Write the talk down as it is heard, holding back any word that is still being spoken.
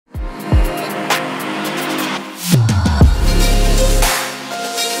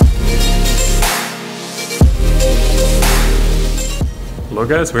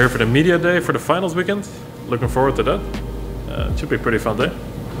Hello guys, we're here for the media day for the finals weekend. Looking forward to that. It should be a pretty fun day.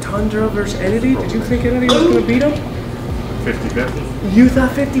 Tundra versus Entity? Did you think Entity was going to beat him? 50-50. You thought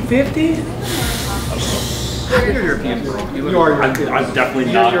 50-50? You're European, bro. You are European. I'm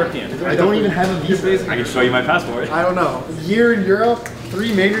definitely not European. I don't even have a visa. I can show you my passport. I don't know. A year in Europe,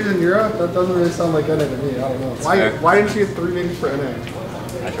 3 majors in Europe, that doesn't really sound like NA to me. I don't know. Why didn't you get 3 majors for NA?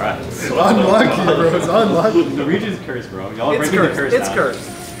 I tried. It's unlucky, bro. It's unlucky. The region's cursed, bro. Y'all are breaking the curse It's now. cursed.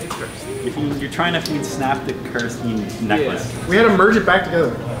 It's cursed. You're trying to snap the curse necklace. Yeah. We had to merge it back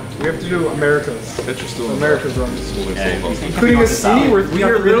together. We have to do America's. America's runs. Including a C where we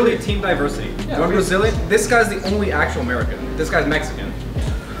are literally team diversity. Yeah, you want Brazilian? This guy's the only actual American. This guy's Mexican.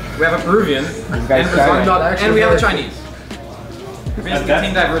 We have a Peruvian and Brazilian, and we have a Chinese. Basically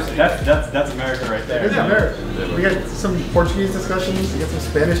team diversity. That's America right there. It's America. We had some Portuguese discussions, we had some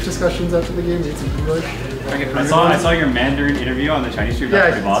Spanish discussions after the game, we had some English. I saw your Mandarin interview on the Chinese stream.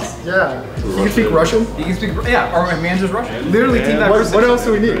 Pretty boss. Yeah. You can speak Russian? You can speak, yeah, our man's is Russian. Literally team diversity. What else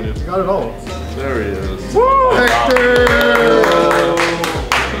do we need? We got it all. There he is. Woo! Hector!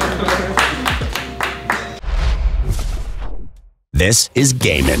 This is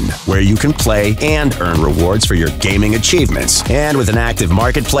Gaimin, where you can play and earn rewards for your gaming achievements. And with an active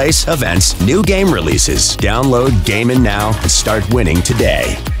marketplace, events, new game releases. Download Gaimin now and start winning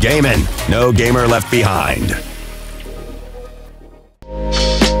today. Gaimin, no gamer left behind.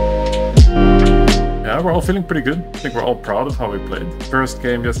 Yeah, we're all feeling pretty good. I think we're all proud of how we played. First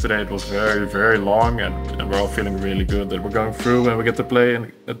game yesterday, it was very, very long, and we're all feeling really good that we're going through and we get to play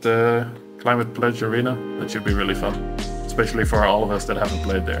at the Climate Pledge Arena. That should be really fun. Especially for all of us that haven't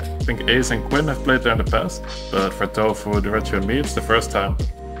played there. I think Ace and Quinn have played there in the past, but for Tofu, Derecho and me, it's the first time.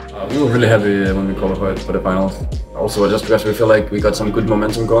 We were really happy when we qualified for the finals. Also, just because we feel like we got some good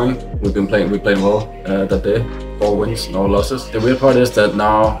momentum going. We played well that day. 4 wins, no losses. The weird part is that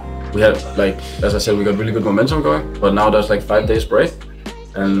now we have, like, as I said, we got really good momentum going, but now there's like 5 days break,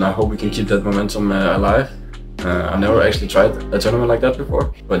 and I hope we can keep that momentum alive. I've never actually tried a tournament like that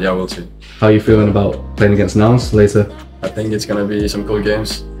before, but yeah, we'll see. How are you feeling about playing against Nouns later? I think it's gonna be some cool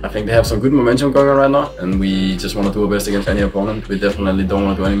games. I think they have some good momentum going on right now, and we just want to do our best against any opponent. We definitely don't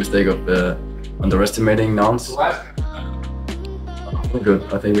want to do any mistake of underestimating Nouns. We're good.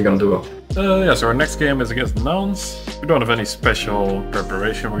 I think we're gonna do well. Yeah, so our next game is against Nouns. We don't have any special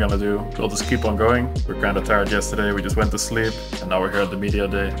preparation we're gonna do. We'll just keep on going. We're kind of tired yesterday, we just went to sleep, and now we're here at the media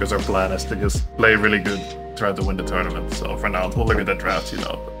day because our plan is to just play really good, try to win the tournament. So for now, we'll look at the draft, you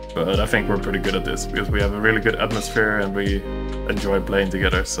know. But I think we're pretty good at this because we have a really good atmosphere and we enjoy playing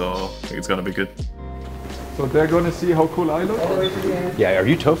together, so I think it's gonna be good. So they're gonna see how cool I look? Yeah, are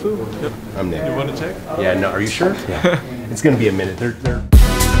you Tofu? Yep. I'm Nick. You wanna check? Yeah, no, are you sure? Yeah. It's gonna be a minute. They're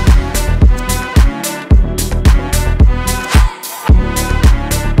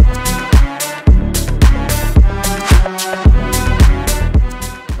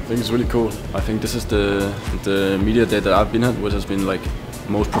I think it's really cool. I think this is the media day that I've been at, which has been like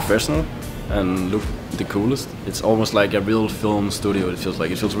most professional and look the coolest. It's almost like a real film studio. It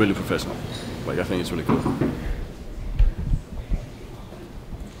feels really professional. Like, I think it's really cool.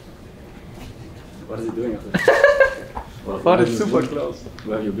 What is he doing up there? Oh, that's super close.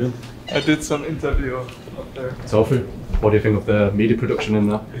 Where have you been? I did some interview up there. Tofu, what do you think of the media production in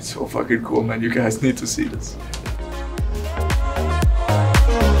there? It's so fucking cool, man. You guys need to see this.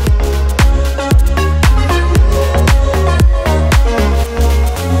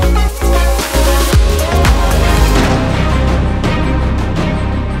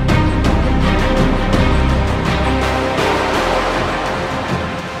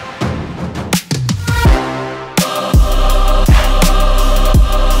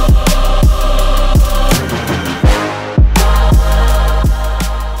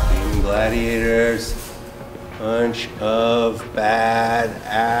 Gladiators, bunch of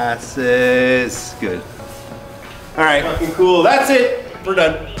badasses. Good. All right, fucking cool. That's it. We're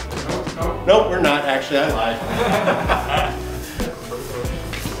done. Nope, we're not. Actually, I lied.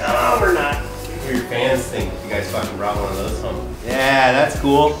 No, we're not. What do your fans think? You guys fucking brought one of those home. Yeah, that's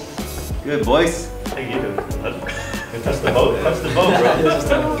cool. Good, boys. Thank you. Touch the boat. Touch the boat, bro.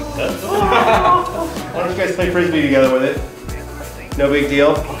 Why don't you guys play frisbee together with it? No big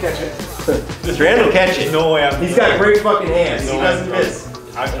deal. I'll catch it. Rand will catch it. No way. He's got great fucking hands. He doesn't miss.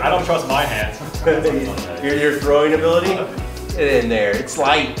 I don't trust my hands. Your throwing ability? Get in there. It's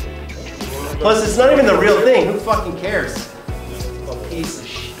light. Plus, it's not even the real thing. Who fucking cares? Piece of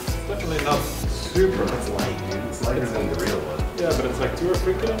shit. It's definitely not super. It's light, dude. It's lighter than the real one. Yeah, but it's like 2 or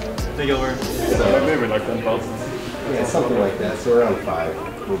 3 kilograms. I think it'll work. So, maybe like 10,000. Yeah, something like that. So around 5.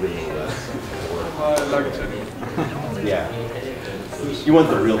 We'll be less. Like it. Yeah. You want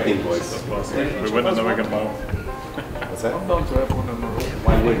the real thing, boys. We win and then we can mow. What's that? I'm down to have one of those.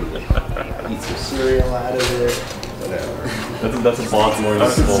 Why wouldn't you? Eat some cereal out of it. Whatever. That's a Baltimore.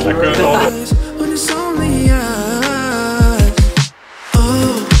 When it's only us.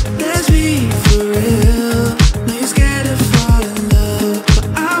 Oh, let's be for real. No, you're scared to fall in love, but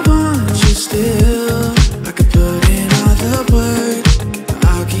I want you still. I could put in all the work, but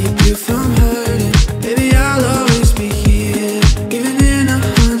I'll keep you from hurting. Baby, I'll always be here, even in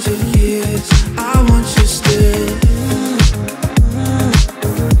 100 years. I want you still.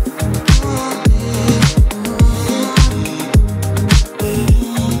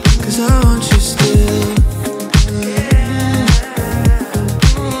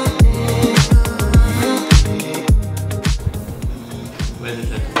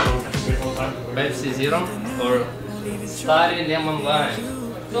 Pepsi Zero or Starry Lemon Lime.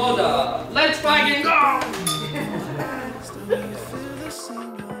 Soda, let's fucking go!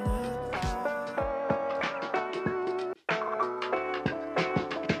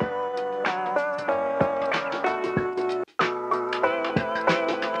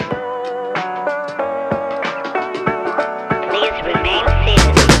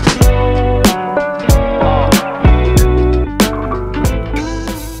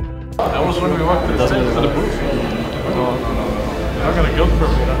 When we walked to the booth. No. How can I guilt for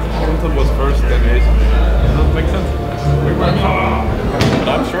me? Clinton was first, then Ace. Doesn't make sense. We were but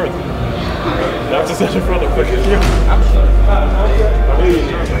I'm short. You have to sit in front of the queue.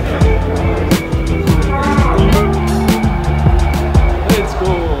 Let's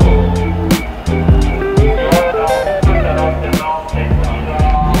go.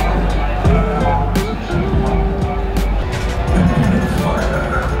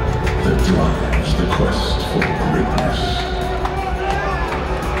 Quest for greatness,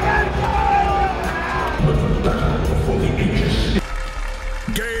 but the battle for the ages.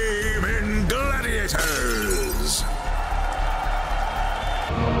 Gaimin Gladiators.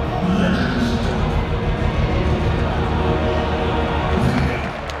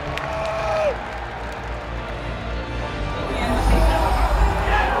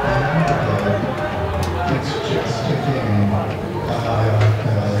 It's just a game.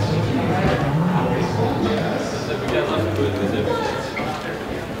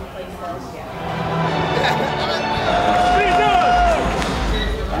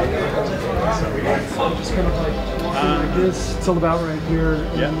 I'm just kind of like walking like this till about right here,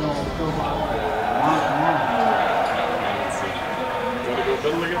 and then we'll go about You want to go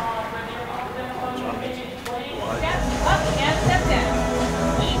middle again? Step up and step down.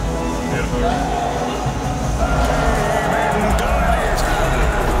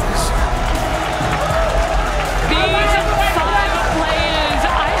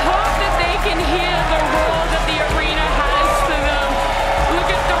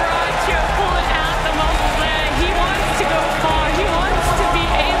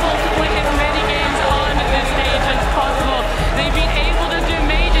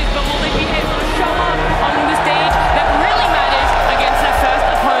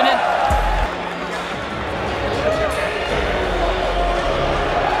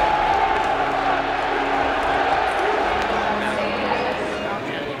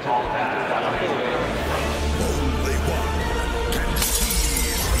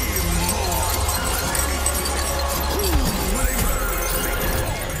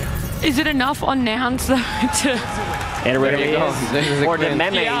 Is it enough on nouns though to... And where do you go? This is for the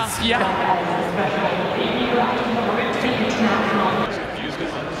memes. Yeah.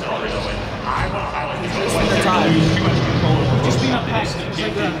 Just being a pest.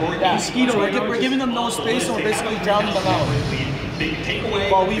 Yeah, mosquito. We're giving them no space, and we're basically drowning them out.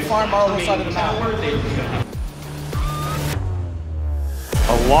 While we farm our whole side of the map.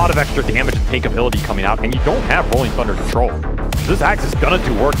 A lot of extra damage and takeability coming out, and you don't have Rolling Thunder control. This axe is gonna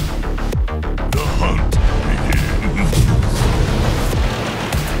do work. The hunt begins.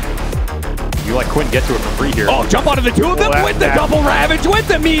 You let Quinn get to it for free here. Oh, jump onto the two of them with the double ravage, with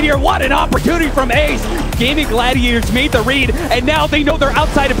the meteor. What an opportunity from Ace. Gaimin Gladiators made the read, and now they know they're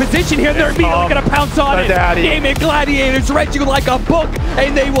outside of position here. They're immediately gonna pounce on it. Gaimin Gladiators read you like a book,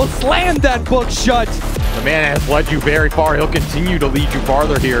 and they will slam that book shut. The man has led you very far. He'll continue to lead you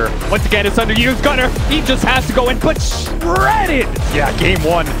farther here. Once again, it's underused. Gunner, he just has to go in, but shredded. Yeah, game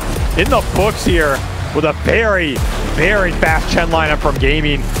one in the books here with a very, very fast Chen lineup from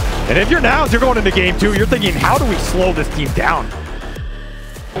Gaimin. And if you're Nouns, you're going into game two, you're thinking, how do we slow this team down?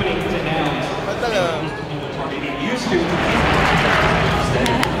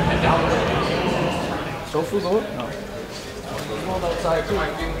 Tofu go? No. Outside too.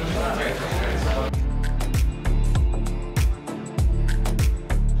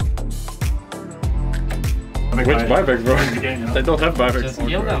 Which buybacks, bro? They don't have buybacks. Just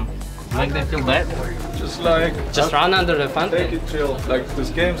kill them. Make them feel bad. Just run under the fountain. Take it chill. Like, this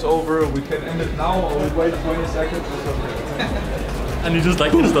game's over, we can end it now, or we wait 20 seconds or something. And you just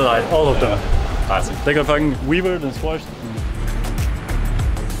like insta-died all of them. Classic. They got fucking weavered and squashed.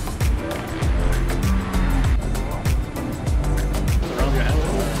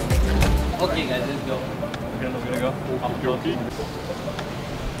 Okay guys, let's go. Okay, let's gonna go.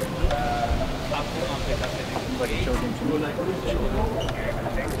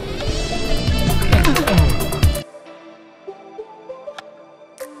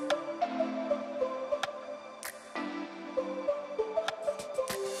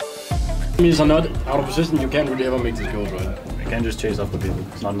 Enemies are not out of position, you can't really ever make these goals, right? You can't just chase after people.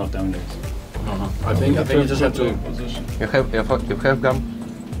 It's not enough down days. I think you just have to. You have gum?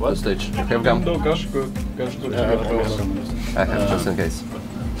 What stage? You have gum? No, gosh, good. I have just in case.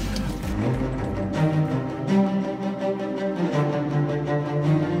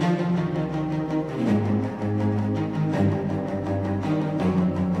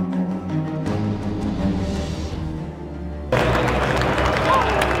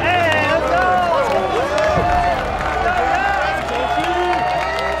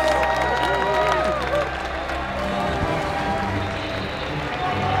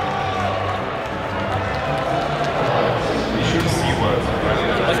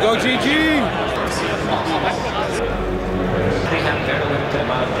 Go GG!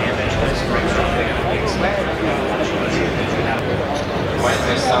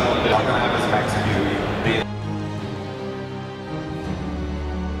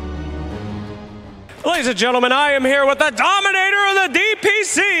 Ladies and gentlemen, I am here with the dominator of the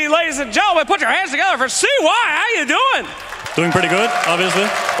DPC. Ladies and gentlemen, put your hands together for CY. How you doing? Doing pretty good, obviously.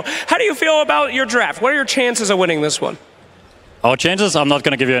 How do you feel about your draft? What are your chances of winning this one? Our chances, I'm not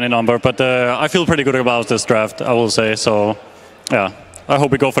going to give you any number, but I feel pretty good about this draft, I will say. So, yeah, I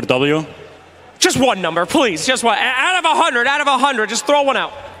hope we go for the W. Just one number, please. Just one. Out of 100, just throw one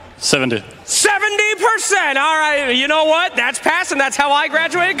out. 70. 70%. All right, you know what? That's passing. That's how I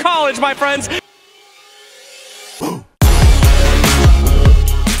graduated college, my friends.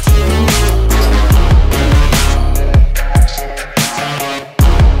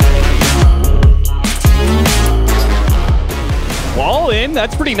 All in,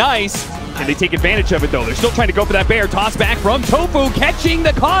 that's pretty nice. Can they take advantage of it though? They're still trying to go for that bear. Toss back from Tofu, catching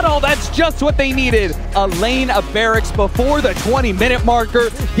the caudal. That's just what they needed. A lane of barracks before the 20-minute marker.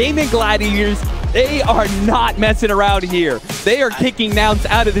 Gaimin Gladiators, they are not messing around here. They are kicking Nouns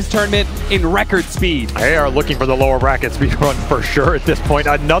out of this tournament in record speed. They are looking for the lower bracket speed run for sure at this point.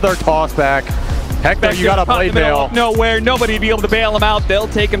 Another toss back. Hector, you got a blade bail. Nowhere, nobody to be able to bail him out. They'll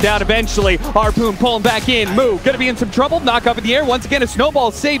take him down eventually. Harpoon pulling back in. Move, gonna be in some trouble. Knock up in the air. Once again, a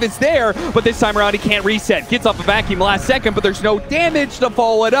snowball save is there, but this time around he can't reset. Gets off a vacuum last second, but there's no damage to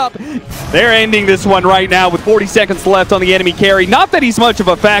follow it up. They're ending this one right now with 40 seconds left on the enemy carry. Not that he's much of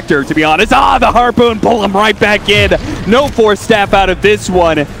a factor, to be honest. The Harpoon pull him right back in. No force staff out of this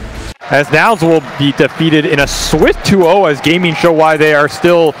one. As Nouns will be defeated in a swift 2-0 as Gaimin show why they are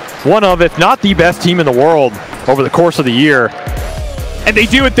still one of, if not the best team in the world over the course of the year. And they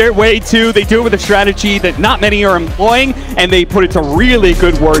do it their way too. They do it with a strategy that not many are employing, and they put it to really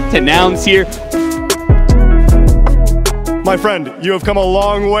good work to Nouns here. My friend, you have come a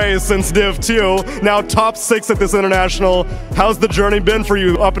long way since Div 2, now top 6 at this international. How's the journey been for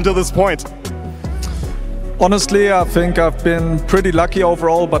you up until this point? Honestly, I think I've been pretty lucky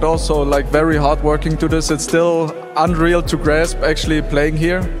overall, but also like very hard working to this. It's still unreal to grasp actually playing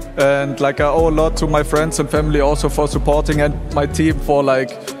here. And like I owe a lot to my friends and family also for supporting, and my team for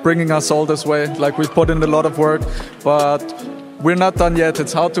like bringing us all this way. Like we put in a lot of work, but we're not done yet.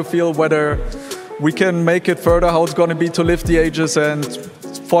 It's hard to feel whether we can make it further, how it's going to be to lift the ages. And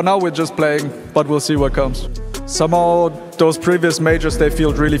for now we're just playing, but we'll see what comes. Somehow those previous majors, they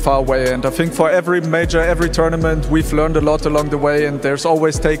feel really far away, and I think for every major, every tournament, we've learned a lot along the way, and there's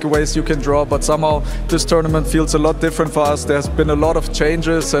always takeaways you can draw, but somehow this tournament feels a lot different for us. There's been a lot of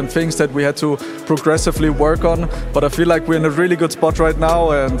changes and things that we had to progressively work on, but I feel like we're in a really good spot right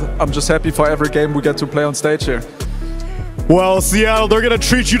now, and I'm just happy for every game we get to play on stage here. Well, Seattle, they're going to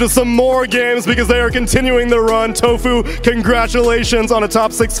treat you to some more games because they are continuing their run. Tofu, congratulations on a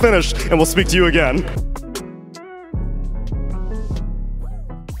top 6 finish, and we'll speak to you again.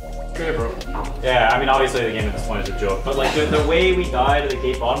 Yeah, I mean, obviously the game at this point is a joke, but like the way we died at the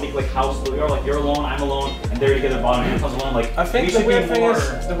gate bottom, like how slow we are, like you're alone, I'm alone, and there you get the bottom, and alone, like I think the weird thing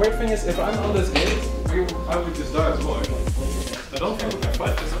is, if I'm on this gate, I would just die as well. I don't think we can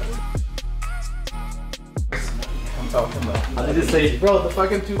fight this. I'm talking about. I just say, bro, the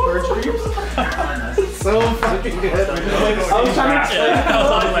fucking 2 bird streams. so fucking good. I was trying to explain it. I was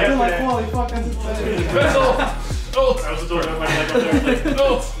like, holy fucking.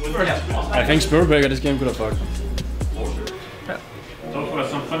 I think Spurberg at this game could have fucked. Tofu has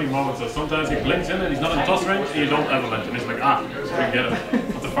some funny moments. So sometimes he blinks in and he's not in toss range and you don't avalanche and he's like, ah, we can get him.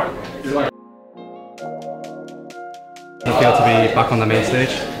 What the fuck? Does it feel to be back on the main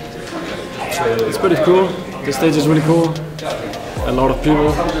stage? It's pretty cool. The stage is really cool. A lot of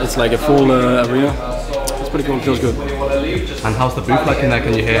people. It's like a full arena. It's pretty cool. It feels good. And how's the booth like in there?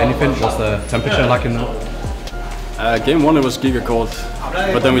 Can you hear anything? What's the temperature like in there? Game 1 it was giga cold,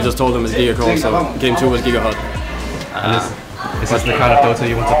 but then we just told them it's giga cold, so game 2 was giga hot. Is this the kind of Dota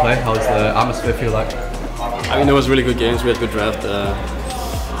you want to play? How does the atmosphere feel like? I mean, it was really good games. We had good draft.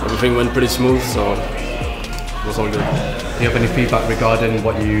 Everything went pretty smooth, so it was all good. Do you have any feedback regarding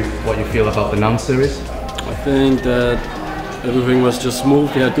what you feel about the Nouns series? I think that everything was just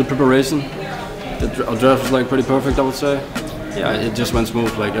smooth. We had good preparation. Our draft was like pretty perfect, I would say. Yeah, it just went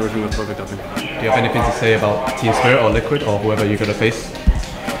smooth. Like everything was perfect, I think. Do you have anything to say about Team Spirit or Liquid or whoever you're gonna face?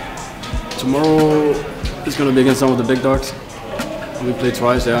 Tomorrow it's gonna be against some of the big dogs. We played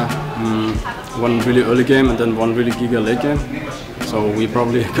twice, yeah. One really early game and then one really giga late game. So we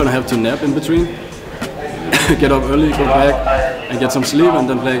probably gonna have to nap in between. Get up early, go back and get some sleep and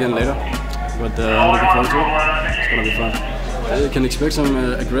then play again later. But I'm looking forward to it. It's gonna be fun. You can expect some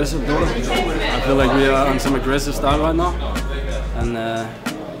aggressive Dota. I feel like we are on some aggressive style right now. And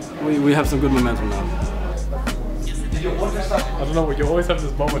we have some good momentum now. I don't know, you always have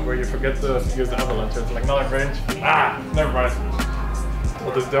this moment where you forget to use the avalanche. It's like not in range. Ah, never mind.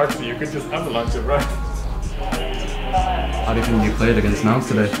 Well, this dark sea, you could just avalanche it, right? How do you think you played against Nouns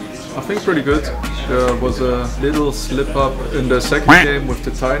today? I think pretty good. There was a little slip up in the second game with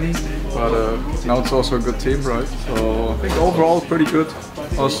the Tiny, but now it's also a good team, right? So I think overall pretty good.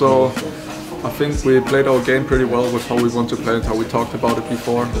 Also, I think we played our game pretty well with how we want to play it, how we talked about it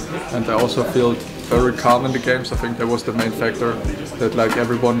before. And I also feel very calm in the games. I think that was the main factor, that like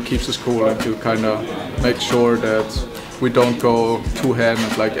everyone keeps us cool and to kind of make sure that we don't go too ham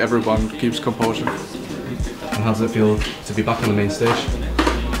and like everyone keeps composure. And how does it feel to be back on the main stage?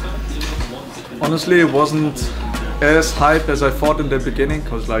 Honestly, it wasn't as hype as I thought in the beginning,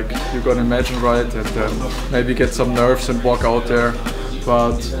 because like you're gonna imagine, right, and then maybe get some nerves and walk out there.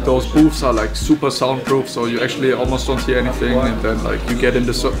 But those booths are like super soundproof, so you actually almost don't hear anything, and then like you get in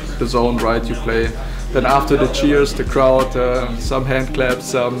the zone, right, you play. Then after the cheers, the crowd, some hand claps,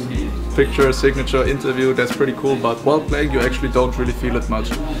 some picture, signature, interview, that's pretty cool, but while playing you actually don't really feel it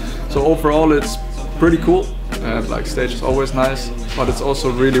much. So overall it's pretty cool, and like stage is always nice, but it's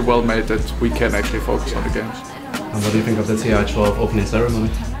also really well made that we can actually focus on the games. And what do you think of the TI-12 opening ceremony?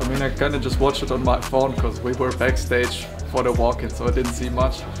 I mean, I kind of just watched it on my phone because we were backstage for the walk-in, so I didn't see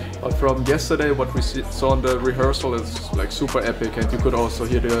much. But from yesterday, what we saw in the rehearsal is like super epic, and you could also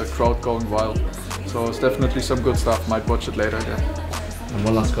hear the crowd going wild. So it's definitely some good stuff. Might watch it later again. And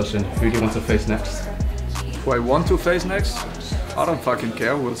one last question: who do you want to face next? Who I want to face next? I don't fucking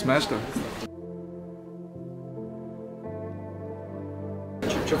care. We'll smash them.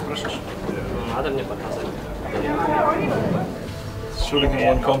 Shooting me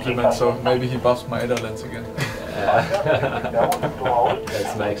one compliment, so maybe he buffs my Netherlands again.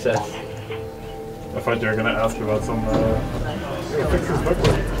 That makes sense. I thought you were gonna ask about some.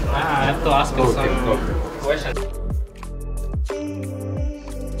 I have to ask you some questions.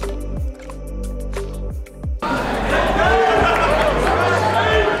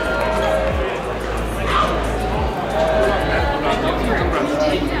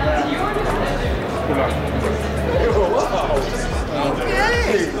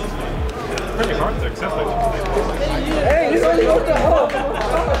 Pretty hard to accept it.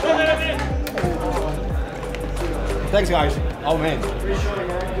 Thanks, guys. Oh man.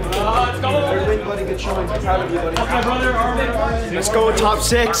 Let's go. Everybody, good showing. Proud of you, buddy. Okay, brother. Let's go top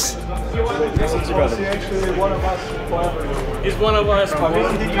 6. Actually, one of us. He's one of us. I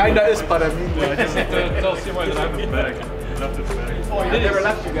mean, he kinda is, but I mean, I just need to tell Simon that I'm his bag. Left his bag. I never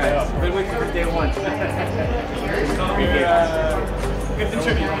left you guys. I've been waiting for day 1. Good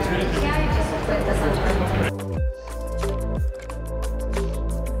interview.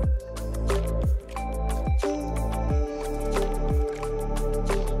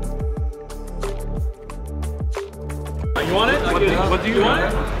 You want it? What do you want?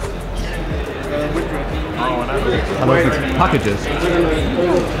 Packages.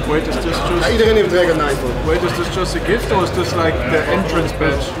 Wait, is this just... Iedereen heeft recognized. Wait, is this just a gift or is this like the entrance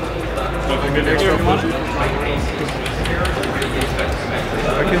badge? Like an extra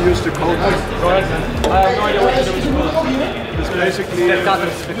I can use the code. Go ahead. I have no idea what to do with the code. It's basically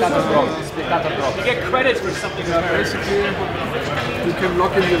Spectator drop. You get credits for something. Basically, you can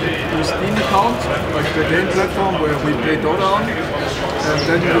log in your Steam account, like the game platform where we play Dota on, and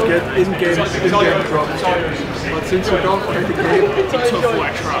then you get in-game drops. But since you don't play the game, it's a tofu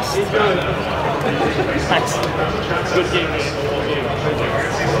I trust. Thanks. Good game.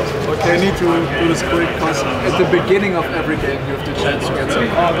 Okay, I need to do this quick because at the beginning of every game you have the chance to get some.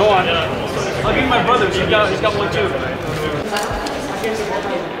 Oh, go on. I'll give my brother. He's got one too.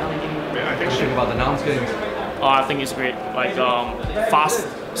 What do you think about the Nouns games? I think it's great. Like fast,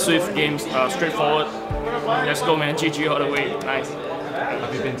 swift games, straightforward. Let's go, man. GG all the way. Nice.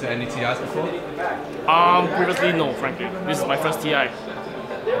 Have you been to any TIs before? Previously, no, frankly. This is my first TI.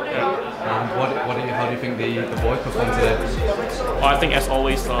 Yeah. How do you think the boys performed today? Well, I think as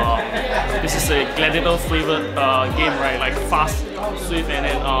always, this is a Gladiator flavored game, right? Like fast, swift, and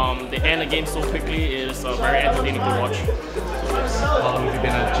then they end the game so quickly. It is very entertaining to watch. How long have you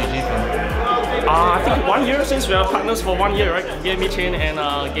been at GG for? I think 1 year since we are partners for 1 year, right? Gaimin Chain and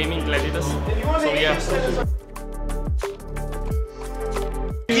Gaimin Gladiators. So yeah.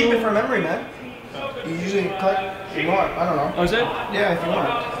 Keep it for memory, man. You usually cut if you want. I don't know. Oh, is it? Yeah, if you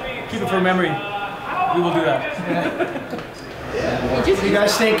want. Keep it for memory. We will do that. What do you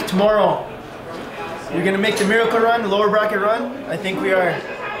guys think tomorrow? We're gonna make the miracle run, the lower bracket run. I think we are,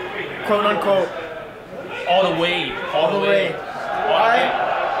 quote unquote, all the way. All the way.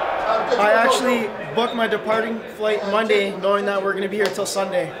 I actually booked my departing flight Monday, knowing that we're gonna be here till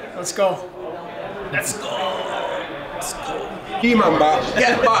Sunday. Let's go. Let's go. Let's go. He-Man back,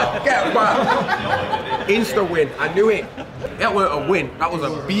 get back, get back. Insta win, I knew it. That wasn't a win, that was a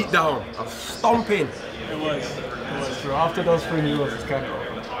beatdown, a stomping. It was. So after those 3 euros, this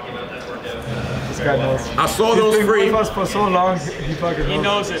guy knows. I saw those 3. He's been with us for so long, he fucking knows. He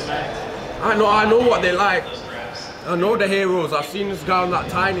knows it, man. I know what they like. I know the heroes. I've seen this guy on that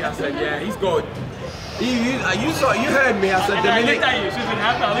tiny. I said, yeah, he's good. You heard me. I said, I looked at you. Since it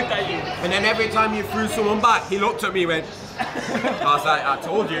happened, I looked at you. And then every time you threw someone back, he looked at me and went, I was like, I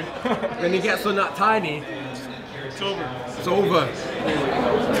told you. When he gets on that tiny, it's over. It's over.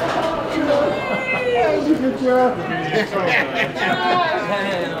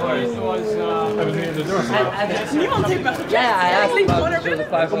 Yeah, I think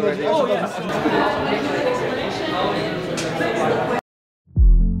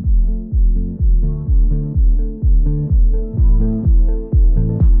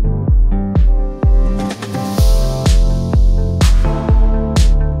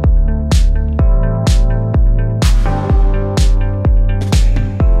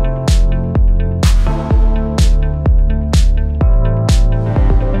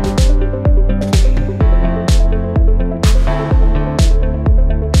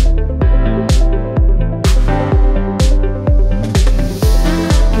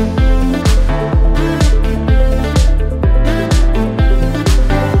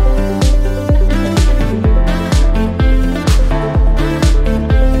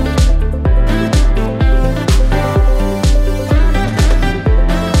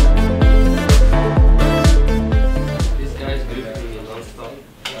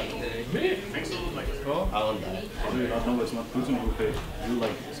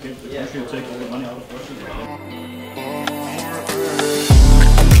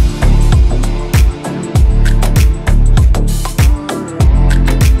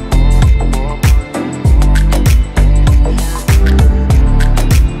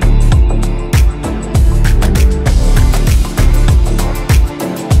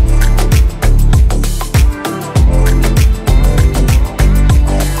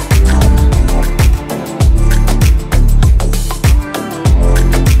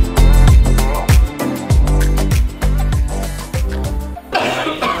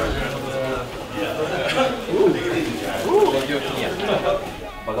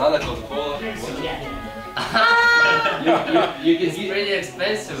It's pretty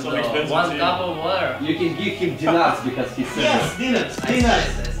expensive though. One cup of water. You can give him dinners because he said yes, dinners,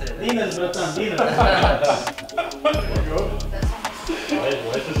 dinners, bratan, dinners.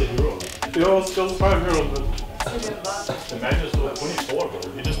 Why is it euro? Yeah, it's still 5 euros, but the man is 24, bro.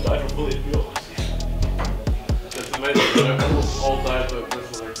 He just died from bullet euros. That's amazing. They all died with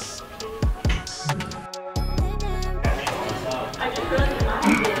like.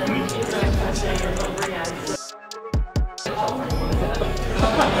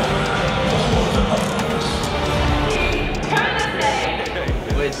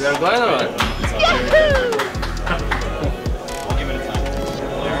 Wait, we are going or what? Yahoo!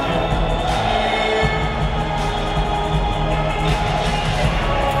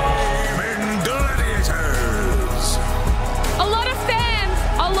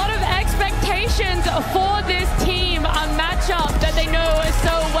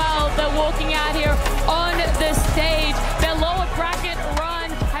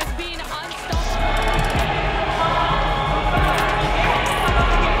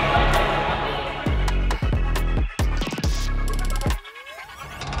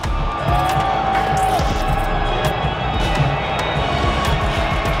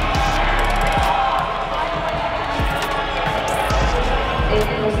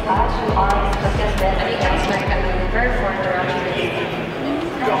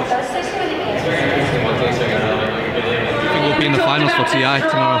 finals for TI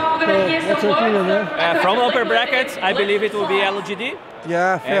tomorrow. What's your opinion, man? From upper brackets, I believe it will be LGD.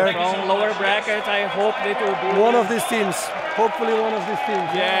 Yeah, fair. And from lower brackets, I hope it will be one of these teams. Hopefully one of these teams.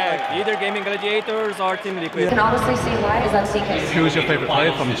 Yeah, either Gaimin Gladiators or Team Liquid. You can honestly see why. Is that CK? Who is your favorite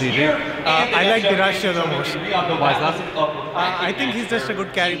player from GG? I like Dirasha the most. Why is that? I think he's just a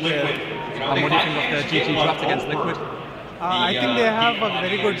good carry player. And what do you think of the GG draft against Liquid? I think they have a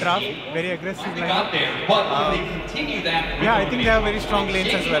very good draft, very aggressive lineup. Yeah, I think they have very strong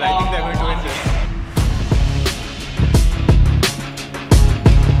lanes as well. I think they're going to win this.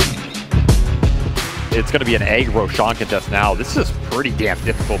 It's going to be an egg Roshan contest now. This is pretty damn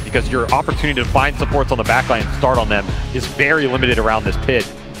difficult because your opportunity to find supports on the backline and start on them is very limited around this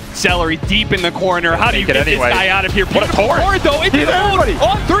pit. Celery deep in the corner. How do you get this guy out of here? What a torrent, though. It's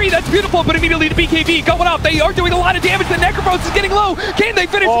on 3. That's beautiful, but immediately to BKB going up. They are doing a lot of damage. The Necrophos is getting low. Can they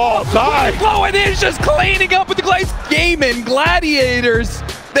finish? Oh, low, and it's just cleaning up with the glaze. Gaimin Gladiators.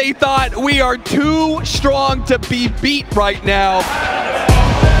 They thought we are too strong to be beat right now.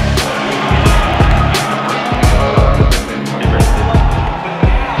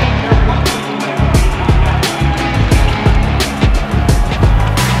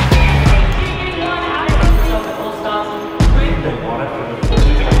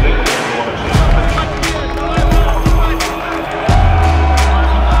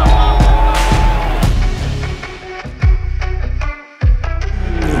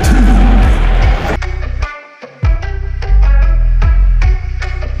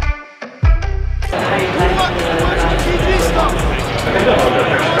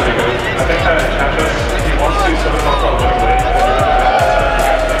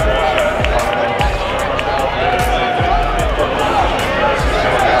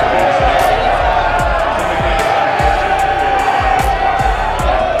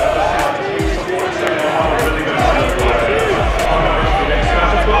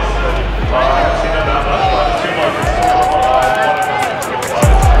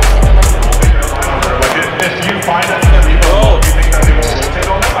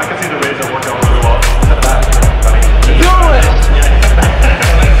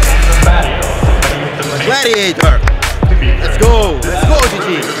 Gladiator! Let's go! Let's go, GG!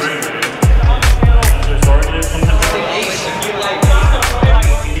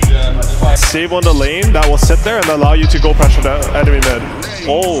 Save on the lane that will sit there and allow you to go pressure the enemy mid.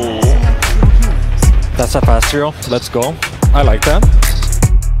 Oh! That's a fast hero. Let's go. I like that.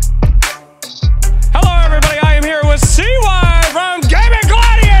 Hello, everybody. I am here with CY from Gaimin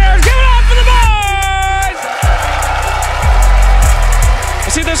Gladiators. Give it up for the boys!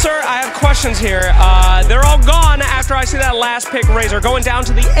 You see this, sir? I have questions here. They're all gone after I see that last pick, Razor, going down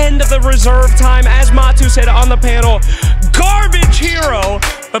to the end of the reserve time. As Matu said on the panel, garbage hero,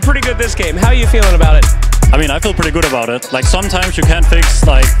 but pretty good this game. How are you feeling about it? I mean, I feel pretty good about it. Like, sometimes you can't fix,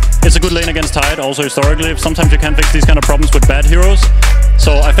 like, it's a good lane against Tide, also historically. Sometimes you can't fix these kind of problems with bad heroes.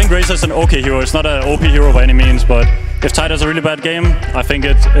 So I think Razor's an okay hero. It's not an OP hero by any means, but if Tide has a really bad game, I think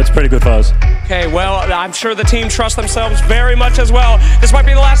it's pretty good for us. Okay, well, I'm sure the team trusts themselves very much as well. This might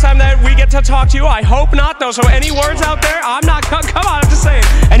be the last time that we get to talk to you. I hope not, though. So any words out there? I'm not, come on, I'm just saying.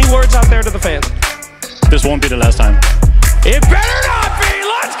 Any words out there to the fans? This won't be the last time. It better not be!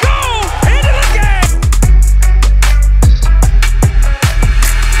 Let's go! Into the game!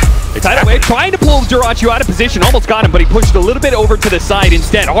 Tidal Wave trying to pull Jirachi out of position, almost got him, but he pushed a little bit over to the side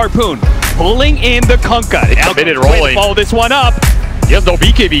instead. Harpoon pulling in the Kunkka. Yeah, minute rolling. Follow this one up. He has no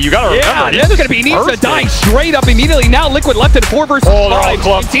BKB, you gotta remember. Yeah, there's gonna be needs to die straight up immediately. Now Liquid left in 4 versus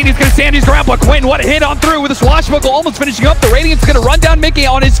 5. He's gonna stand his ground, but Quinn, what a hit on through with a swashbuckle, almost finishing up. The Radiant's gonna run down Mickey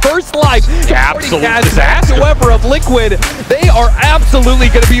on his first life. Absolute disaster. However, of Liquid, they are absolutely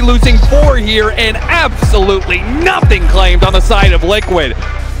gonna be losing 4 here, and absolutely nothing claimed on the side of Liquid.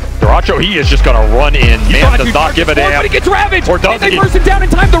 Jirachi, he is just gonna run in. Man does not give a damn. But he gets ravaged. Or does they burst him down in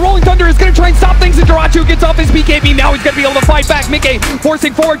time. The Rolling Thunder is gonna try and stop things, and Jirachi gets off his BKB. Now he's gonna be able to fight back. Mickey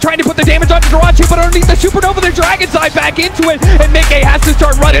forcing forward, trying to put the damage onto Jirachi, but underneath the Supernova, the Dragon's Eye back into it, and Mickey has to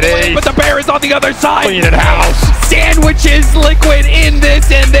start running away, but the bear is on the other side. Clean it house. Sandwiches Liquid in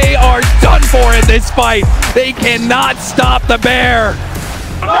this, and they are done for in this fight. They cannot stop the bear.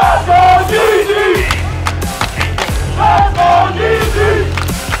 Let's go, GG! Let's go, GG!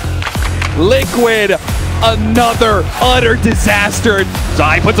 Liquid, another utter disaster.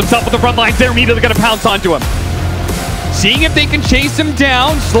 Zai puts himself on the front lines. They're immediately going to pounce onto him. Seeing if they can chase him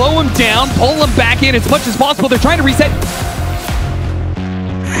down, slow him down, pull him back in as much as possible. They're trying to reset.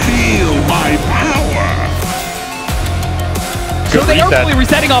 Feel my power. good they are reset. fully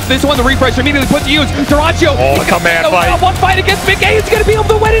resetting off this one. The refresh immediately put to use. Duraccio, the command fight. One fight against Big A. He's going to be able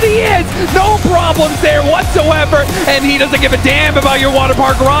to win it. He is. No problems there whatsoever. And he doesn't give a damn about your water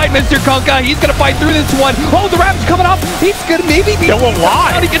park ride, Mr. Kunkka. He's going to fight through this one. Oh, the Ravage coming up. He's going to maybe be still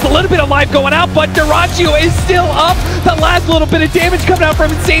alive. He gets a little bit of life going out, but Duraccio is still up. The last little bit of damage coming out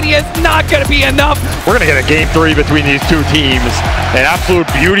from Insania is not going to be enough. We're going to get a game 3 between these two teams. An absolute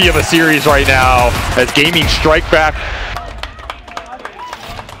beauty of a series right now as Gaimin strike back.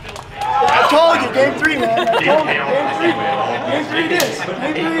 I told you, game 3, man. I told you, game 3 it is.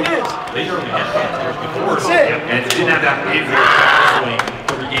 Game 3 it is. That's it. And didn't have that wave for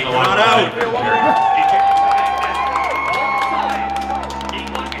every game a lot.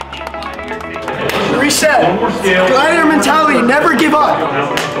 Reset. Gladiator mentality, never give up.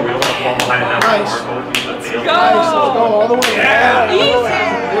 Nice. Let's go. All the way. Yeah.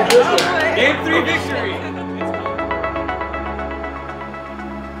 Game 3 victory.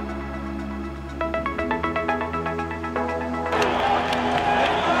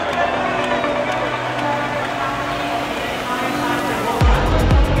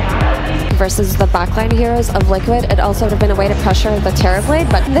 Versus the backline heroes of Liquid, it also would have been a way to pressure the Terrorblade,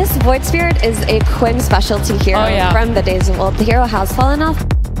 but this Void Spirit is a Quinn specialty hero from the days of old. The hero has fallen off.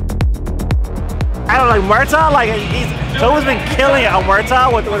 I don't know, like Murta, like Tofu's been killing it on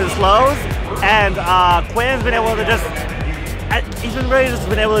Murta with his slows, and Quinn's been able to he's been really just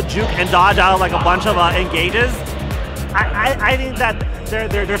been able to juke and dodge out like a bunch of engages. I think that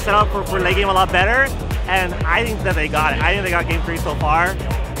they're set up for late game a lot better, and I think that they got it. I think they got game 3 so far.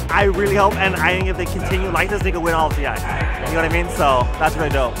 I really hope, and I think if they continue like this, they could win all of TI. You know what I mean? So that's really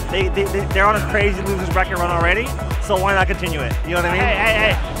dope. They're on a crazy losers bracket run already, so why not continue it? You know what I mean?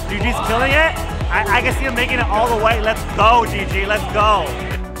 Hey, GG's killing it. I can see him making it all the way. Let's go, GG, let's go.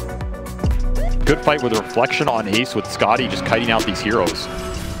 Good fight with Reflection on Ace with Scotty just kiting out these heroes.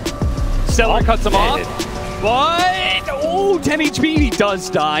 Celery cuts him off. But, oh, 10 HP, he does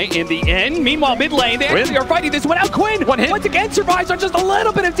die in the end. Meanwhile, mid lane, they actually are fighting this one out. Quinn, once again, survives on just a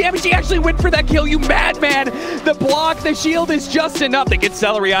little bit of damage. He actually went for that kill, you madman. The block, the shield is just enough. They get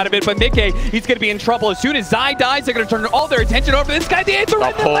Celery out of it, but Mickey, he's going to be in trouble. As soon as Zai dies, they're going to turn all their attention over to this guy. The Aether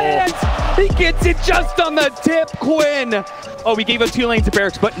in the lands. He gets it just on the tip, Quinn. Oh, we gave up 2 lanes of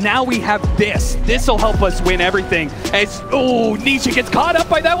barracks, but now we have this. This will help us win everything. As, oh, Nisha gets caught up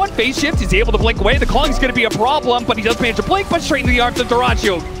by that one. Phase shift, he's able to blink away. The clawing's going to be a problem, but he does manage to blink, but straight into the arms of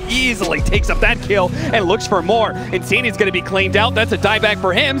Duraccio. Easily takes up that kill and looks for more. Insania's going to be claimed out. That's a dieback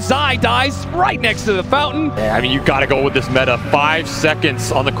for him. Zai dies right next to the fountain. Yeah, I mean, you got to go with this meta. 5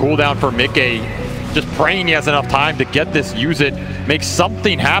 seconds on the cooldown for Mickey. Just praying he has enough time to get this, use it, make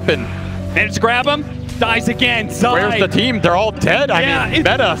something happen. Managed to grab him. Dies again. Zai. Where's the team? They're all dead. I mean,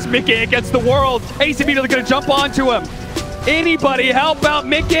 meta. It's Mickey against the world. Ace immediately going to jump onto him. Anybody help out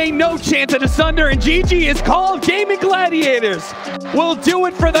Mickey? No chance at Asunder, and GG is called. Gaimin Gladiators will do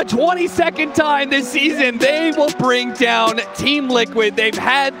it for the 22nd time this season. They will bring down Team Liquid. They've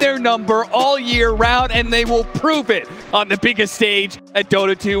had their number all year round, and they will prove it on the biggest stage that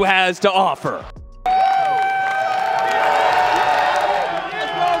Dota 2 has to offer.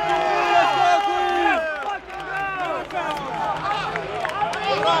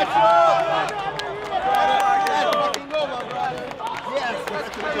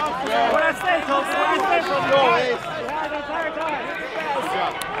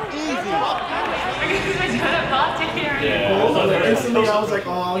 Instantly, I was like,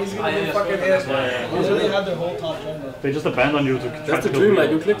 oh, he's gonna be fucking ass. They had their whole top 10. They just abandon you to try That's to the dream, like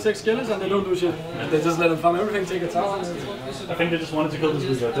you click 6 kills and they don't do shit. They just let them farm everything, take a tower. I think they just wanted to kill this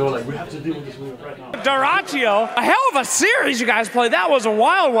wizard. They were like, we have to deal with this wizard right now. Duraccio, a hell of a series you guys played. That was a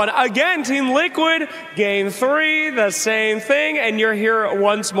wild one. Again, Team Liquid, game 3, the same thing, and you're here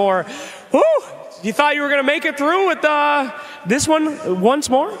once more. Whew! You thought you were gonna make it through with this one once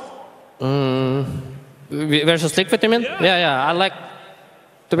more? Versus Liquid, you mean? Yeah. I like.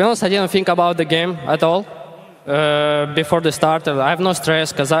 To be honest, I didn't think about the game at all before the start. I have no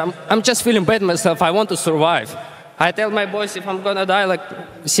stress because I'm just feeling bad myself. I want to survive. I tell my boys if I'm gonna die, like,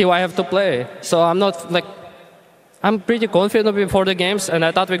 see, I have to play. So I'm not like. I'm pretty confident before the games, and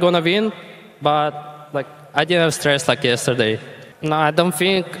I thought we're gonna win, but like I didn't have stress like yesterday. No, I don't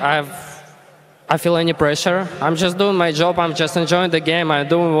think I feel any pressure. I'm just doing my job. I'm just enjoying the game. I'm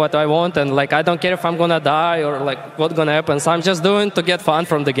doing what I want, and like I don't care if I'm gonna die or like what's gonna happen. So I'm just doing to get fun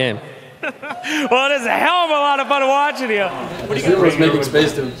from the game. Well, it is a hell of a lot of fun watching you. He was making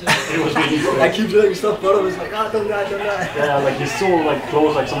space to him. I keep doing stuff, but I was like, ah, don't die. Yeah, like he's so like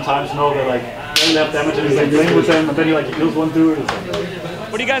close. Like sometimes they're like doing that damage, and he's like playing with them, and then he kills one dude.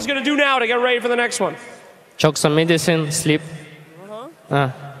 What are you guys gonna do now to get ready for the next one? Choke some medicine, sleep.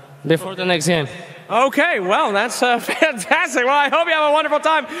 Before the next game. Okay, well, that's fantastic. Well, I hope you have a wonderful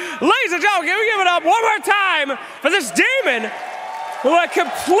time. Ladies and gentlemen, can we give it up one more time for this Gaimin, who had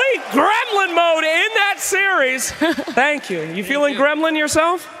complete gremlin mode in that series. Thank you. You feeling gremlin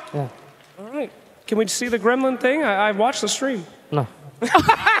yourself? Yeah. All right. Can we see the gremlin thing? I watched the stream. No.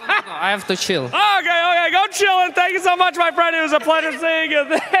 I have to chill. Okay, go chillin'. Thank you so much, my friend. It was a pleasure seeing you.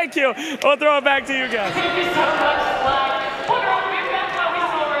 Thank you. We'll throw it back to you guys. Thank you so much, Black.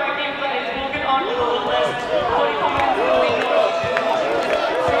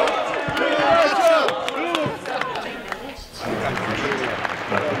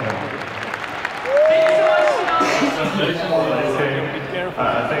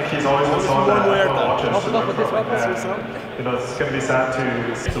 I think he's always the song that watches. You know, it's gonna be sad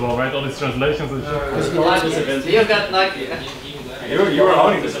to write all these translations and shit. You got lucky. You were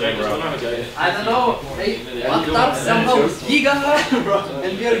owning this thing, bro. I don't know. They locked up somehow with Giga,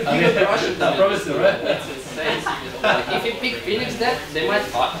 and we are Giga Russian. That's insane. Like, if you pick Phoenix deck, they might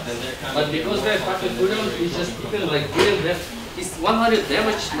fuck. But because they're fucking William, he's just keeping like William death. He's 100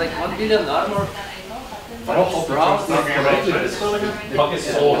 damage, like 1 billion armor. Puck is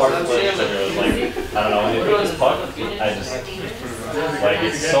so hard to play. Like, I don't know, when you play this puck, I just, like,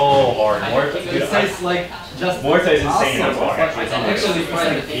 it's so hard. It's like just Morta is insane awesome. at puck. Actually,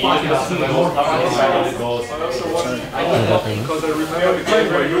 He does the most powerful goals. Because I remember the game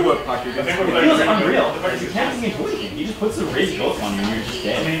where you were pucking. It feels unreal. You can't engage with him. He just puts the raised goals on you and you're just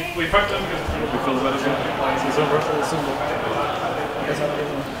dead. I mean, we fucked them because we feel the better game. It's over for the symbol.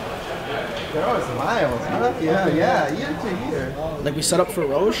 There was miles, huh? Yeah, year to year. Like we set up for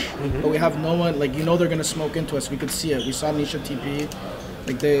Roche, but we have no one. Like they're gonna smoke into us. We could see it. We saw Nisha TP.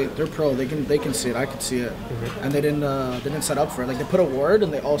 Like they're pro. They can see it. I could see it. And they didn't set up for it. Like they put a ward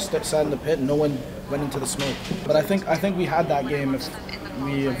and they all sat in the pit. And no one went into the smoke. But I think we had that game if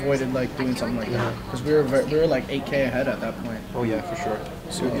we avoided like doing something like that because we were like 8K ahead at that point. Oh yeah, for sure.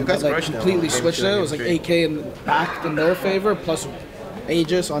 So you guys like completely switched it. It was like 8K in back in their favor plus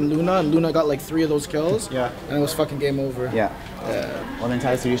Aegis on Luna, and Luna got like 3 of those kills. Yeah. And it was fucking game over. Yeah. Well, the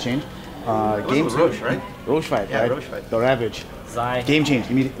entire series changed. Game the Roche, right? Roche fight, Yeah, right? Roche fight. The Ravage. Zai. Game change.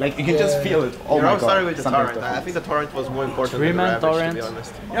 Like you can just feel it. Oh my god. Started with the Something's Torrent. different. I think the Torrent was more important than the Three-man Ravage, Torrent. to be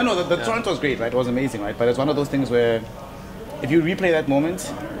honest. Yeah, no, the Torrent was great, right? It was amazing, right? But it's one of those things where if you replay that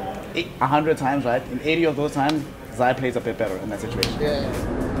moment 100 times, right? In 80 of those times, Zai plays a bit better in that situation. Yeah.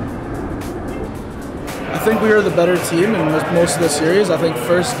 I think we were the better team in most of the series. I think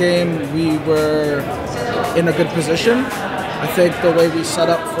first game we were in a good position. I think the way we set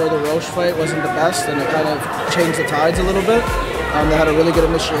up for the Roche fight wasn't the best, and it kind of changed the tides a little bit. They had a really good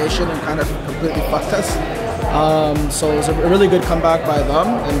initiation and kind of completely fucked us. So it was a really good comeback by them,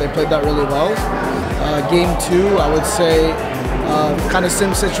 and they played that really well. Game 2, I would say, kind of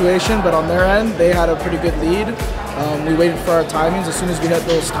sim situation, but on their end, they had a pretty good lead. We waited for our timings. As soon as we hit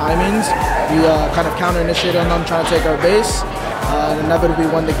those timings, we kind of counter-initiated on them trying to take our base. And inevitably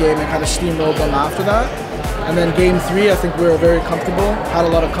won the game and kind of steamrolled them after that. And then game 3, I think we were very comfortable, had a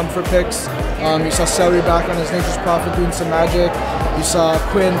lot of comfort picks. You saw Celery back on his Nature's Prophet doing some magic. You saw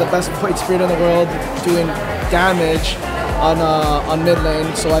Quinn, the best Void Spirit in the world, doing damage on mid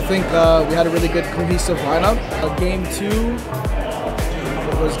lane. So I think we had a really good cohesive lineup. Game 2,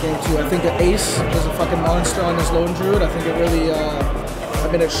 was game 2. I think Ace was a fucking monster on his lone druid. I think it really,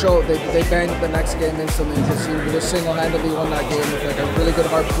 I mean, it showed. They banged the next game instantly because he just single-handedly won that game with like a really good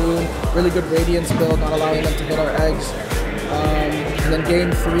harpoon, really good radiance build, not allowing them to hit our eggs. And then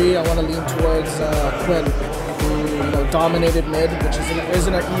game 3, I want to lean towards Quinn, who dominated mid, which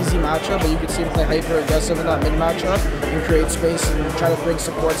isn't an easy matchup, but you could see him play hyper aggressive in that mid matchup and create space and try to bring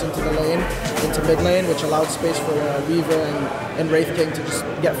supports into the lane, into mid lane, which allowed space for Weaver and Wraith King to just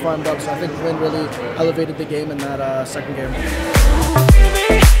get farmed up. So I think Quinn really elevated the game in that second game.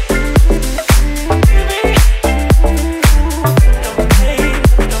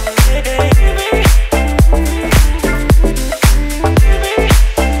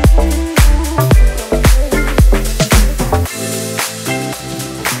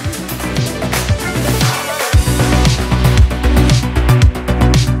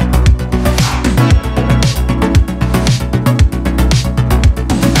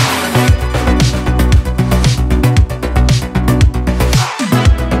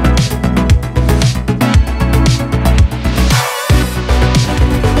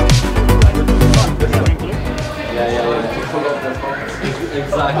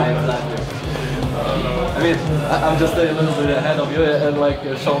 I mean, I'm just a little bit ahead of you and like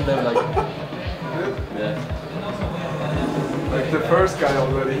showing them like, yeah. Like the first guy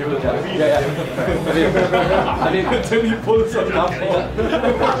already, he was like, yeah. I mean, then he pulls up that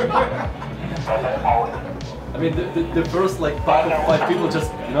I mean, the first like 5 people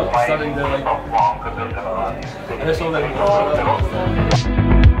just, you know, starting the like. And I saw that.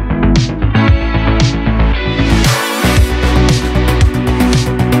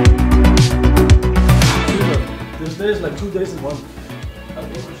 This day is like 2 days in one.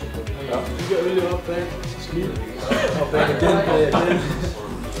 You get really up, back, sleep, up, back again, play again.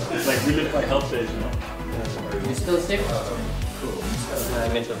 It's like we live by health days, you know? You still sick?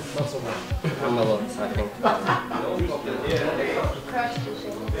 Me too. Not so much. I'm a little, I think.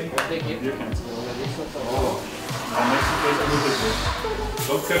 Thank you. You can.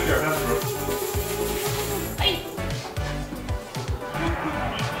 Don't cut your hands, bro.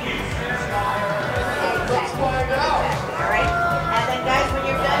 Alright, and then guys, when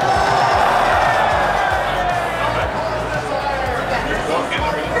you're done.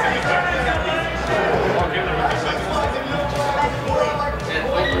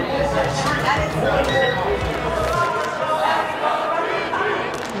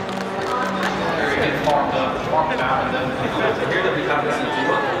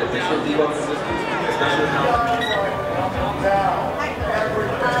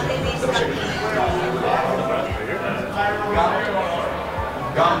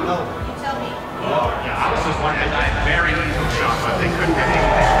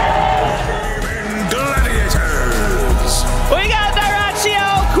 Gladiators! We got Dyrachio,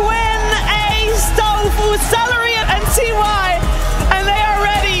 Quinn, Ace, Tofu, Celery, and TY, and they are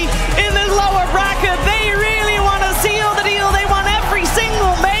ready in this lower bracket. They really want to seal the deal. They won every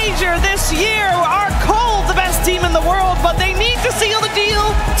single major this year. Are called the best team in the world, but they need to seal the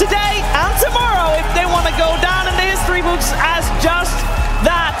deal today and tomorrow if they want to go down in the history books as just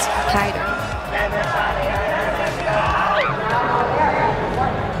that.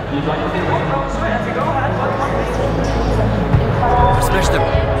 Smash them.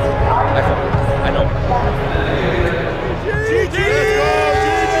 I know. GG!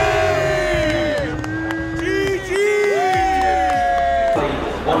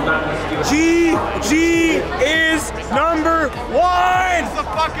 GG is number one!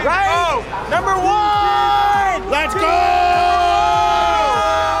 Right? Number one! Let's go!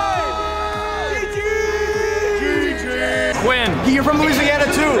 Quinn, you're from Louisiana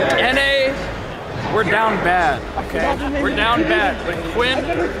too. NA, we're down bad, okay? We're down bad, but Quinn,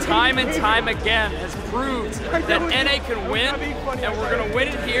 time and time again, has proved that NA can win, and we're gonna win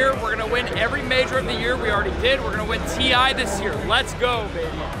it here. We're gonna win every major of the year. We already did. We're gonna win TI this year. Let's go,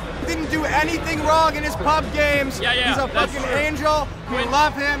 baby. Didn't do anything wrong in his pub games. Yeah, He's a that's fucking true. angel. We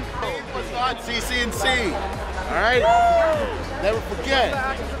love him. Was not CC&C. All right? Never forget.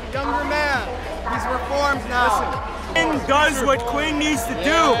 Younger man. He's reformed now. Quinn does what Quinn needs to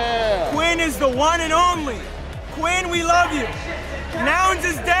do. Quinn is the one and only. Quinn, we love you. Nouns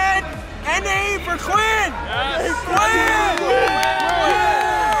is dead. NA for Quinn. Yes. Quinn.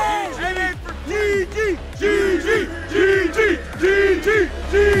 NA for GG. GG. GG. GG.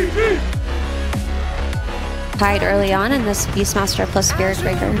 GG. Tied early on in this Beastmaster plus Spirit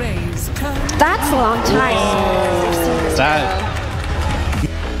Breaker. That's a long time.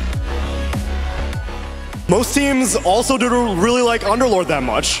 Most teams also don't really like Underlord that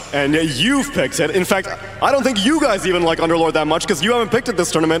much, and you've picked it. In fact, I don't think you guys even like Underlord that much because you haven't picked it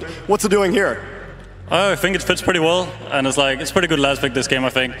this tournament. What's it doing here? I think it fits pretty well, and it's pretty good last pick this game, I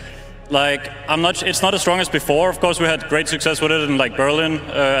think. Like, it's not as strong as before. Of course, we had great success with it in like Berlin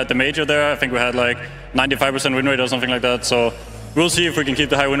at the major there. I think we had like 95% win rate or something like that. So we'll see if we can keep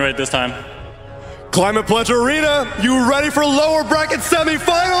the high win rate this time. Climate Pledge Arena, you ready for lower bracket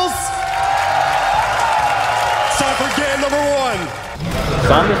semifinals? Time for game number one.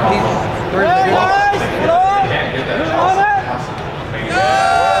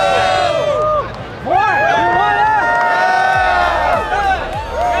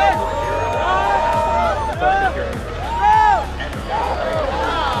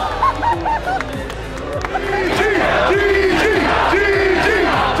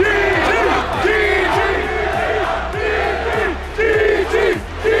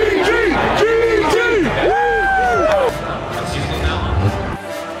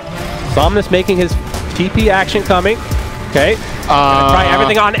 Somnus making his TP action coming. Okay. Try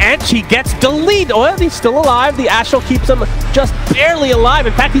everything on Ench. He gets deleted. Oh, he's still alive. The Astral keeps him just barely alive.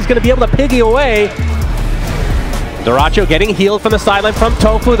 In fact, he's going to be able to piggy away. Dyrachio getting healed from the sideline from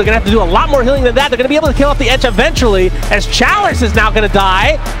Tofu. They're going to have to do a lot more healing than that. They're going to be able to kill off the Ench eventually, as Chalice is now going to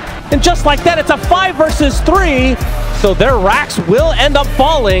die. And just like that, it's a 5 versus 3. So their racks will end up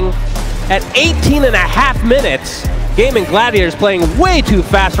falling at 18.5 minutes. Gaimin Gladiators playing way too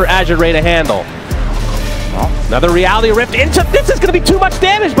fast for Azure Ray to handle. Well, another reality rift into this is going to be too much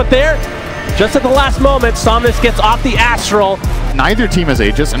damage, but there, just at the last moment, Somnus gets off the Astral. Neither team has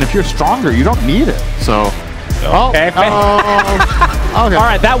Aegis, and if you're stronger, you don't need it. So, okay. Okay. All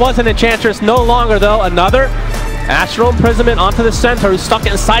right, that was an Enchantress. No longer, though. Another Astral Imprisonment onto the center, who's stuck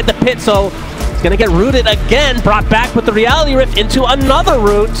inside the pit, so he's going to get rooted again, brought back with the reality rift into another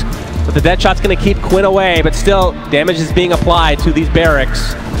root. But the dead shot's going to keep Quinn away, but still, damage is being applied to these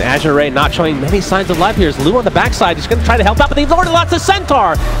barracks. The Azure Ray not showing many signs of life here. Is Lou on the backside, he's going to try to help out, but he's already lost his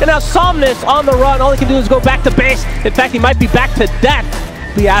Centaur. And now Somnus on the run. All he can do is go back to base. In fact, he might be back to death.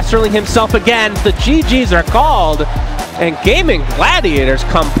 Be Astraling himself again. The GGs are called. And Gaimin Gladiators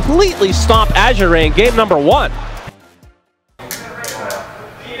completely stomp Azure Ray in game number 1.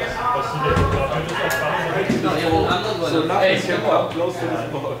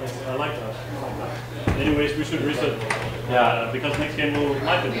 I like that. Anyways, we should reset. Yeah, because next game will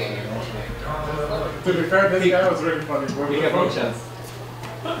might be different. To be fair, this guy was really funny. We have no chance.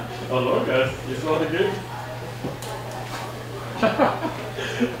 Oh look, guys, you saw the game?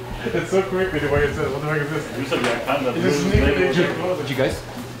 It's so quick with the way it says. What the heck is this? You said yeah, kind of. You just sneak it in. Did you guys?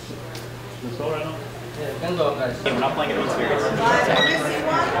 Let's go right now. Yeah, can go, guys. We're not playing an experience.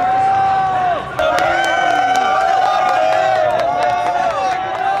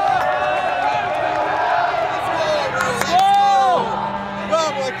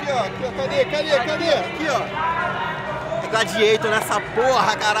 Cadê? Aqui, ó. É Gladiator nessa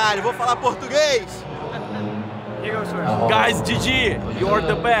porra, caralho. Vou falar português. Here goes first. Guys, GG. You're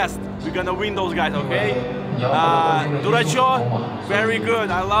the best. We're gonna win those guys, okay? Duracho, very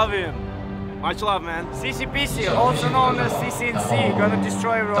good. I love him. Much love, man. CCPC, also known as CCNC, gonna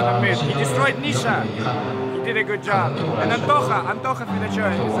destroy everyone a bit. He destroyed Nisha. He did a good job. And Antoja Financial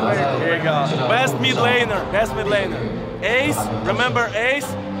is very good. Here you go. Best mid laner. Ace, remember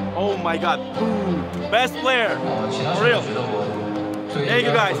Ace? Oh my god. Best player. For real. Thank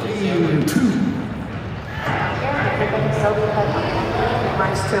you guys.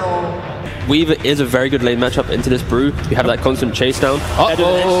 Weaver is a very good lane matchup into this brew. We have that constant chase down. Oh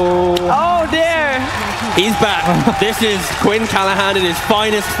dear! He's back. This is Quinn Callahan in his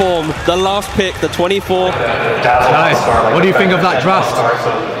finest form. The last pick, the 24th. Nice. What do you think of that draft?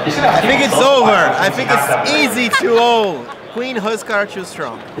 I think it's over. I think it's easy to own. Queen Huskar too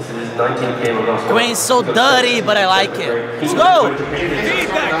strong. Queen's so dirty, but I like it. Let's go!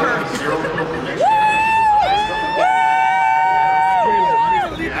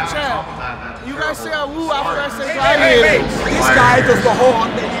 You guys say a woo after I say Gladiators. This guy does the whole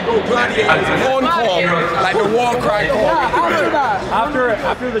go Gladiators, horn call, like the war cry call. Yeah, after that.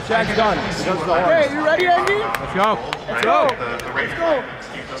 After the chat's done, he does the horn. Okay, you ready, Andy? Let's go. Let's go. Let's go.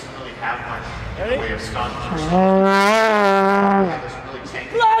 Ready?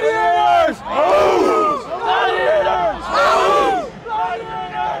 Gladiators! Oh! Gladiators! Oh!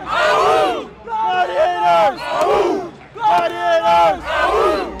 Gladiators! Oh! Gladiators! Oh! Gladiators!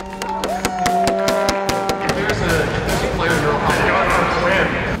 Oh!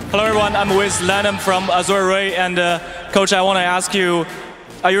 Hello everyone, I'm with Lanham from Azure Ray, and Coach, I want to ask you,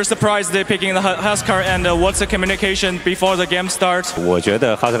 are you surprised they're picking the Huskar, and what's the communication before the game starts? 我觉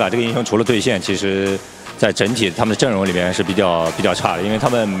得哈斯卡这个英雄除了对线，其实在整体他们的阵容里面是比较差的，因为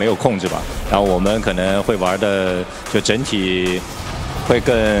他们没有控制嘛。然后我们可能会玩的就整体会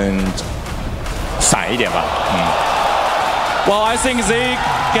更散一点吧。Well, I think they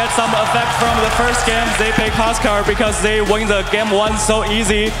get some effect from the first game. They pick Huskar because they win the game 1 so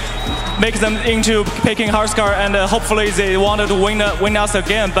easy. Make them into picking Huskar, and hopefully they wanted to win us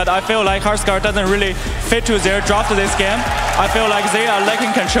again. But I feel like Huskar doesn't really fit to their draft this game. I feel like they are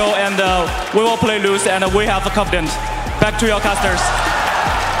lacking control, and we will play loose, and we have confidence. Back to your casters.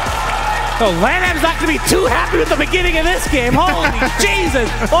 So Lanham's not going to be too happy with the beginning of this game. Holy Jesus!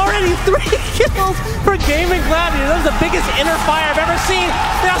 Already 3 kills for Gaimin Gladiators. That was the biggest inner fire I've ever seen.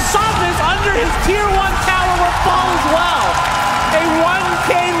 Now Somnus under his tier 1 tower will fall as well. A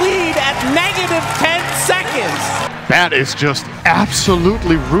 1K lead at -10 seconds. That is just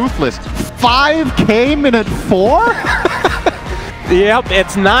absolutely ruthless. 5K minute 4? Yep,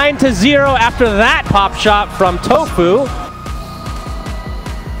 it's 9-0 after that pop shot from Tofu.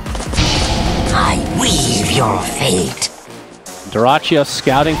 I weave your fate. Duracho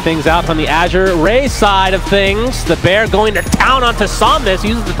scouting things out from the Azure Ray side of things. The Bear going to town onto Somnus,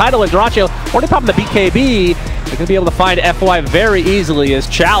 uses the title with Duracho. Already popping the BKB. They're going to be able to find FY very easily as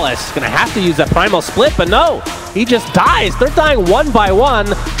Chalice going to have to use that primal split, but no, he just dies. They're dying 1 by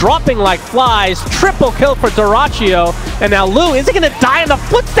 1, dropping like flies. Triple kill for Duracho. And now Lou, is he going to die in the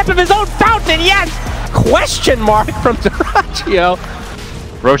footstep of his own fountain? Yes! question mark from Duraccio.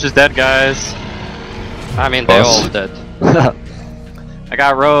 Roche is dead, guys. I mean, they're all dead. I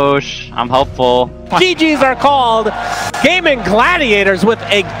got Roche. I'm helpful. GGs are called. Gaimin Gladiators with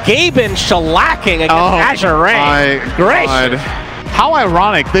a Gaimin shellacking against Azure. Gracious. How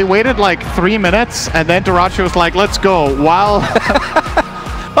ironic. They waited like 3 minutes and then Duraccio was like, let's go. While...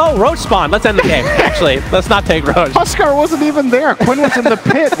 Oh, Roche spawned. Let's end the game. Actually, let's not take Roche. Huskar wasn't even there. Quinn was in the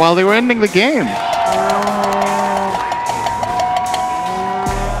pit while they were ending the game.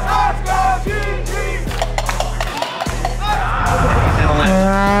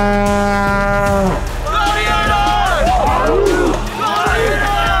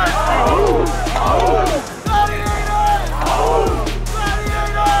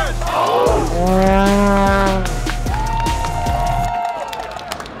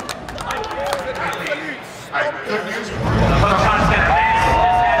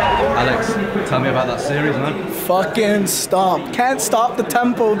 Alex, tell me about that series, man. Fucking stop. Can't stop the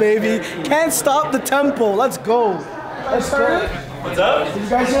tempo, baby. Can't stop the tempo. Let's go. Let's start. What's up? Did you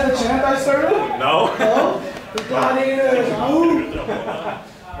guys hear the chant I started? No. No? The Gladiators.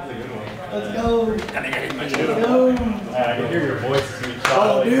 Let's go. Let's go. I can hear your voice.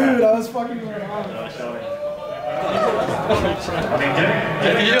 Oh, dude, I was fucking going on.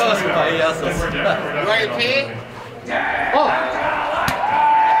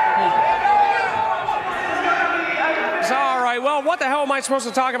 All right, well, what the hell am I supposed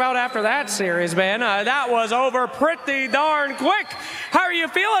to talk about after that series, man? That was over pretty darn quick. How are you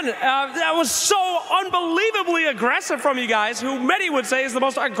feeling? That was so unbelievably aggressive from you guys, who many would say is the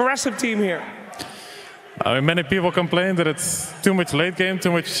most aggressive team here. I mean, many people complain that it's too much late game,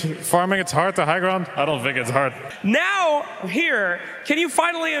 too much farming. It's hard to high ground. I don't think it's hard. Now, here, can you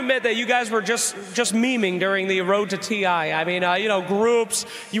finally admit that you guys were just memeing during the road to TI? I mean, you know, groups,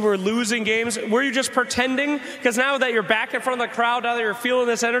 you were losing games. Were you just pretending? Because now that you're back in front of the crowd, now that you're feeling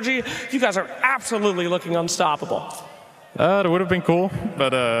this energy, you guys are absolutely looking unstoppable. That would have been cool,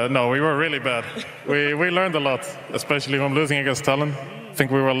 but no, we were really bad. We learned a lot, especially when losing against Talon. I think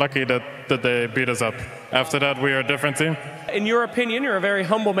we were lucky that they beat us up. After that, we are a different team. In your opinion, you're a very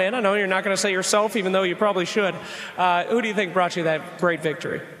humble man. I know you're not going to say yourself, even though you probably should. Who do you think brought you that great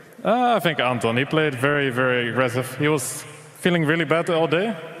victory? I think Anton. He played very, very aggressive. He was feeling really bad all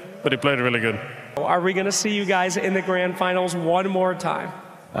day, but he played really good. Are we going to see you guys in the grand finals one more time?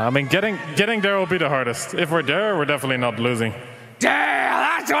 I mean, getting there will be the hardest. If we're there, we're definitely not losing.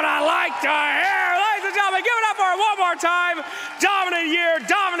 Damn, that's what I like to hear. Ladies and gentlemen, give it up for it one more time. Dominant year,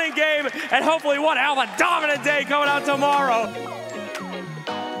 dominant game, and hopefully one hell of a dominant day coming out tomorrow.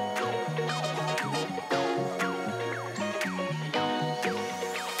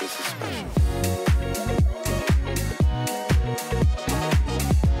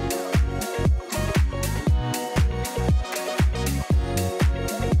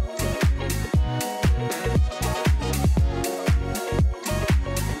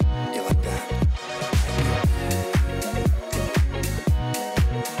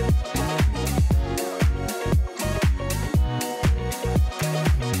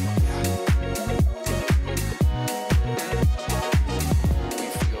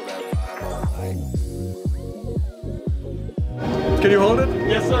 Can you hold it?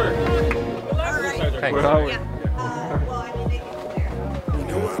 Yes, sir. Thanks.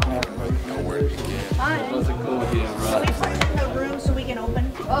 So we can open.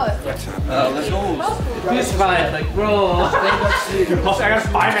 Let's go. This fine, like, bro. I got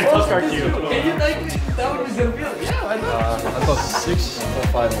 5 and Huskar queue. Can you like that one is gonna be? Yeah, I thought 6 or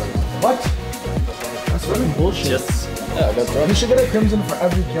 5 minutes. What? That's really bullshit. Yes. Yeah, I got drops. You should get a crimson for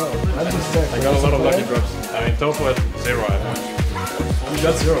every kill. That's just sick. I got a lot of lucky drops. I mean, Topo had 0, I think. You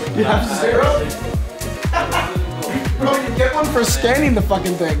got 0. You have 0? Bro, you get one for scanning the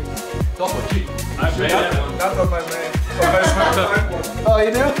fucking thing. Topo, cheat. I made it. That's not my main. Oh,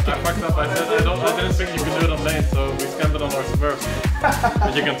 you do? I fucked up. I didn't think you could do it on lane, so we scanned it on our suburbs.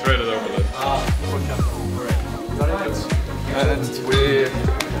 But you can trade it over there. And we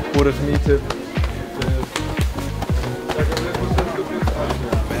would have needed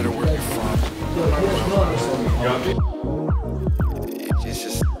matter where you're from. It's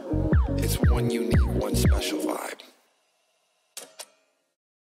just, it's one unique